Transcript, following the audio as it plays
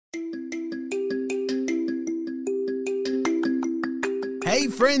Hey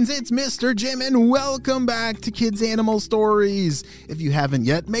friends, it's Mr. Jim and welcome back to Kids Animal Stories. If you haven't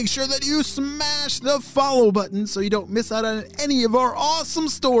yet, make sure that you smash the follow button so you don't miss out on any of our awesome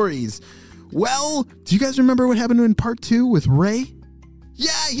stories. Well, do you guys remember what happened in part 2 with Ray?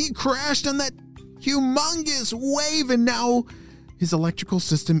 Yeah, he crashed on that humongous wave and now his electrical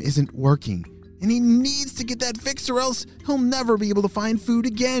system isn't working. And he needs to get that fixed or else he'll never be able to find food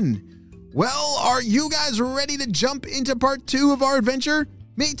again. Well, are you guys ready to jump into part 2 of our adventure?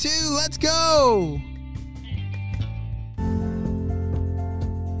 Me too, let's go!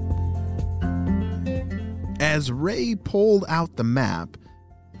 As Ray pulled out the map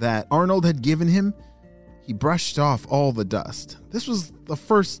that Arnold had given him, he brushed off all the dust. This was the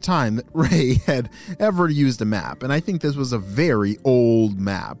first time that Ray had ever used a map, and I think this was a very old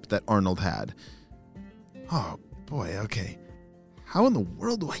map that Arnold had. Oh boy, okay. How in the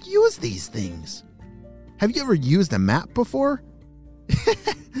world do I use these things? Have you ever used a map before?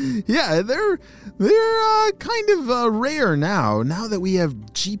 Yeah, they're kind of rare now that we have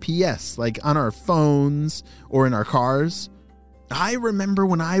GPS, like on our phones or in our cars. I remember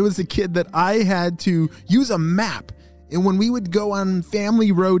when I was a kid that I had to use a map, and when we would go on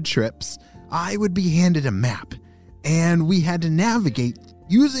family road trips, I would be handed a map, and we had to navigate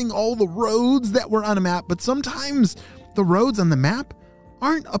using all the roads that were on a map, but sometimes the roads on the map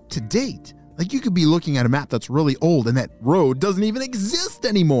aren't up to date. Like, you could be looking at a map that's really old and that road doesn't even exist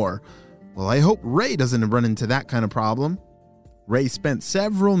anymore. Well, I hope Ray doesn't run into that kind of problem. Ray spent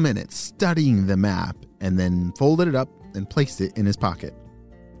several minutes studying the map and then folded it up and placed it in his pocket.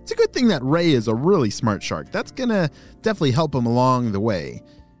 It's a good thing that Ray is a really smart shark. That's gonna definitely help him along the way.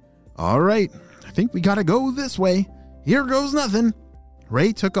 All right, I think we gotta go this way. Here goes nothing.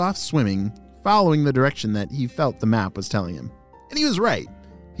 Ray took off swimming, following the direction that he felt the map was telling him. And he was right.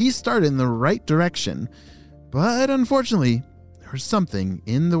 He started in the right direction, but unfortunately, there was something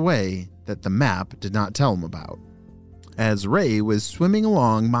in the way that the map did not tell him about. As Ray was swimming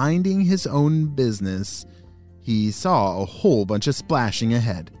along, minding his own business, he saw a whole bunch of splashing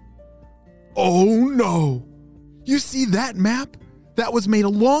ahead. Oh no! You see that map? That was made a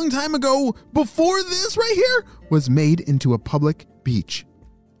long time ago, before this right here was made into a public beach.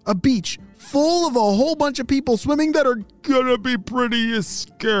 A beach full of a whole bunch of people swimming that are gonna be pretty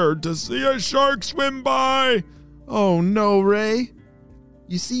scared to see a shark swim by. Oh no, Ray.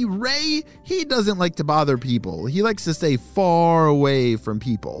 You see, Ray, he doesn't like to bother people. He likes to stay far away from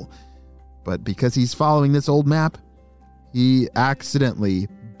people. But because he's following this old map, he accidentally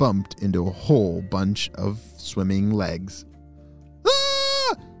bumped into a whole bunch of swimming legs.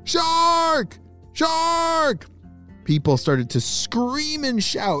 Ah! Shark! Shark! People started to scream and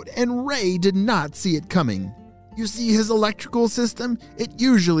shout, and Ray did not see it coming. You see, his electrical system, it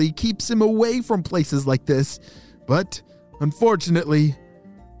usually keeps him away from places like this. But, unfortunately,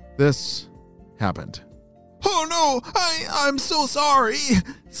 this happened. Oh no, I'm so sorry,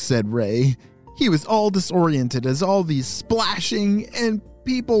 said Ray. He was all disoriented as all these splashing and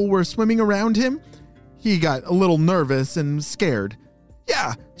people were swimming around him. He got a little nervous and scared.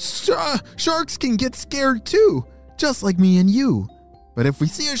 Yeah, sharks can get scared too, just like me and you. But if we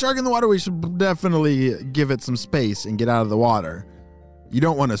see a shark in the water, we should definitely give it some space and get out of the water. You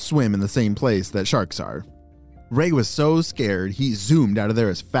don't want to swim in the same place that sharks are. Ray was so scared, he zoomed out of there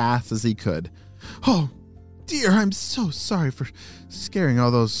as fast as he could. Oh, dear, I'm so sorry for scaring all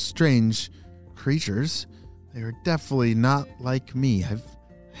those strange creatures. They are definitely not like me. I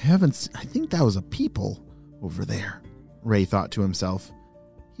think that was a people over there, Ray thought to himself.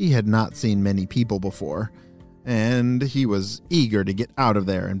 He had not seen many people before, and he was eager to get out of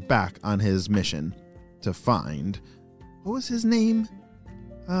there and back on his mission to find, what was his name?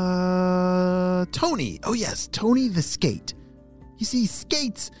 Tony. Oh yes, Tony the skate. You see,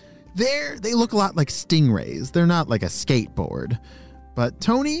 skates, they look a lot like stingrays. They're not like a skateboard. But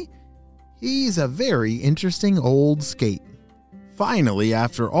Tony, he's a very interesting old skate. Finally,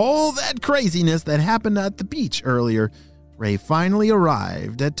 after all that craziness that happened at the beach earlier, Ray finally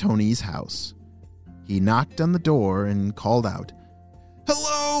arrived at Tony's house. He knocked on the door and called out,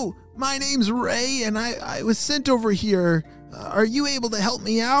 "Hello, my name's Ray, and I was sent over here. Are you able to help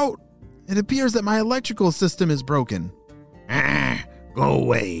me out? It appears that my electrical system is broken." Go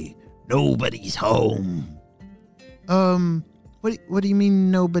away. Nobody's home. What do you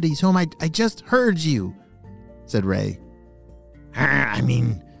mean nobody's home? I just heard you, said Ray. I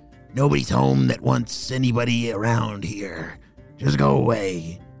mean, nobody's home that wants anybody around here. Just go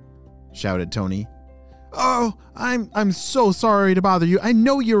away, shouted Tony. Oh, I'm so sorry to bother you. I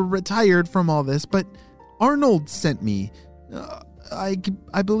know you're retired from all this, but Arnold sent me. I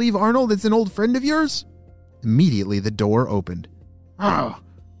believe Arnold is an old friend of yours? Immediately the door opened. Oh,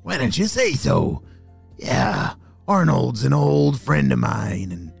 why didn't you say so? Yeah, Arnold's an old friend of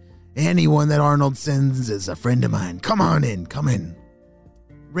mine, and anyone that Arnold sends is a friend of mine. Come on in, come in.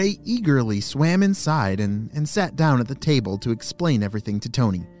 Ray eagerly swam inside and sat down at the table to explain everything to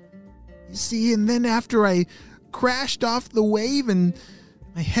Tony. You see, and then after I crashed off the wave, and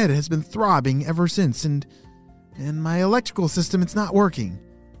my head has been throbbing ever since, and my electrical system, it's not working.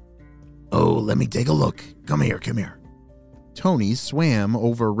 Oh, let me take a look. Come here, come here. Tony swam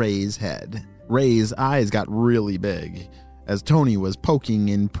over Ray's head. Ray's eyes got really big. As Tony was poking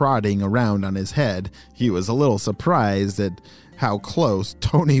and prodding around on his head, he was a little surprised at how close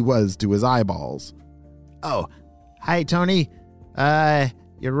Tony was to his eyeballs. Oh, hi, Tony.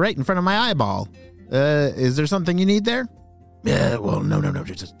 You're right in front of my eyeball. Is there something you need there? Well, no.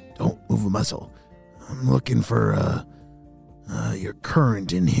 Just don't move a muscle. I'm looking for, your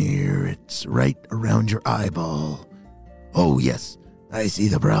current in here. It's right around your eyeball. Oh, yes, I see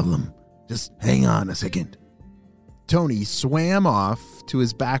the problem. Just hang on a second. Tony swam off to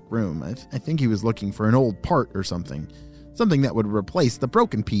his back room. I think he was looking for an old part or something that would replace the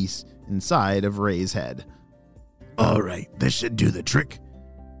broken piece inside of Ray's head. All right, this should do the trick.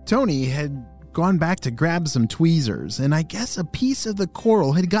 Tony had gone back to grab some tweezers, and I guess a piece of the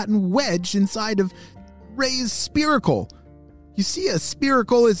coral had gotten wedged inside of Ray's spiracle. You see, a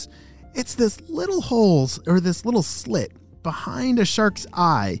spiracle it's this little hole, or this little slit behind a shark's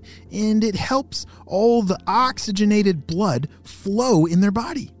eye, and it helps all the oxygenated blood flow in their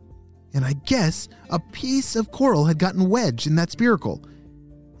body. And I guess a piece of coral had gotten wedged in that spiracle,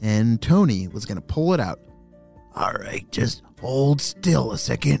 and Tony was going to pull it out. All right, just hold still a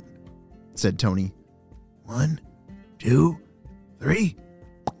second, said Tony. 1, 2, 3.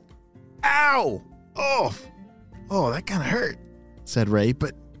 Ow! Oh, that kind of hurt, said Ray,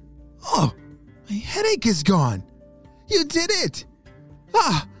 but my headache is gone. You did it!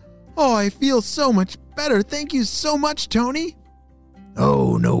 I feel so much better. Thank you so much, Tony.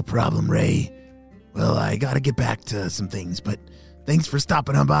 Oh, no problem, Ray. Well, I gotta get back to some things, but thanks for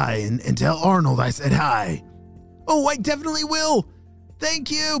stopping on by and tell Arnold I said hi. Oh, I definitely will.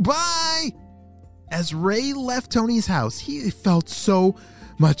 Thank you. Bye. As Ray left Tony's house, he felt so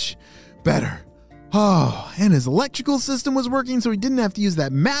much better. Oh, and his electrical system was working, so he didn't have to use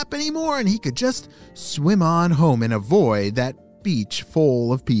that map anymore, and he could just swim on home and avoid that beach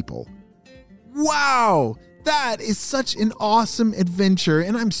full of people. Wow, that is such an awesome adventure,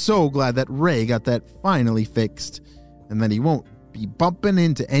 and I'm so glad that Ray got that finally fixed, and that he won't be bumping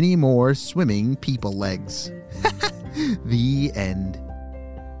into any more swimming people legs. The end.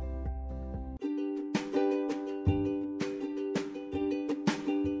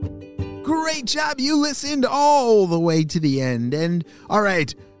 Great job. You listened all the way to the end. And all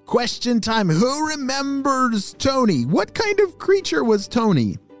right, question time. Who remembers Tony? What kind of creature was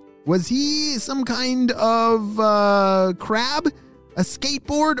Tony? Was he some kind of crab, a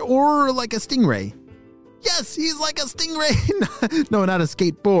skateboard, or like a stingray? Yes, he's like a stingray. No, not a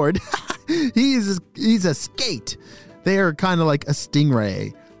skateboard. He's a skate. They're kind of like a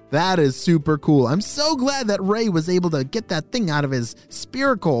stingray. That is super cool. I'm so glad that Ray was able to get that thing out of his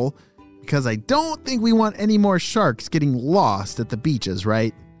spiracle, because I don't think we want any more sharks getting lost at the beaches,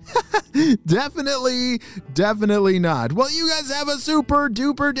 right? Definitely not. Well, you guys have a super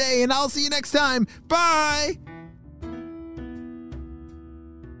duper day, and I'll see you next time. Bye!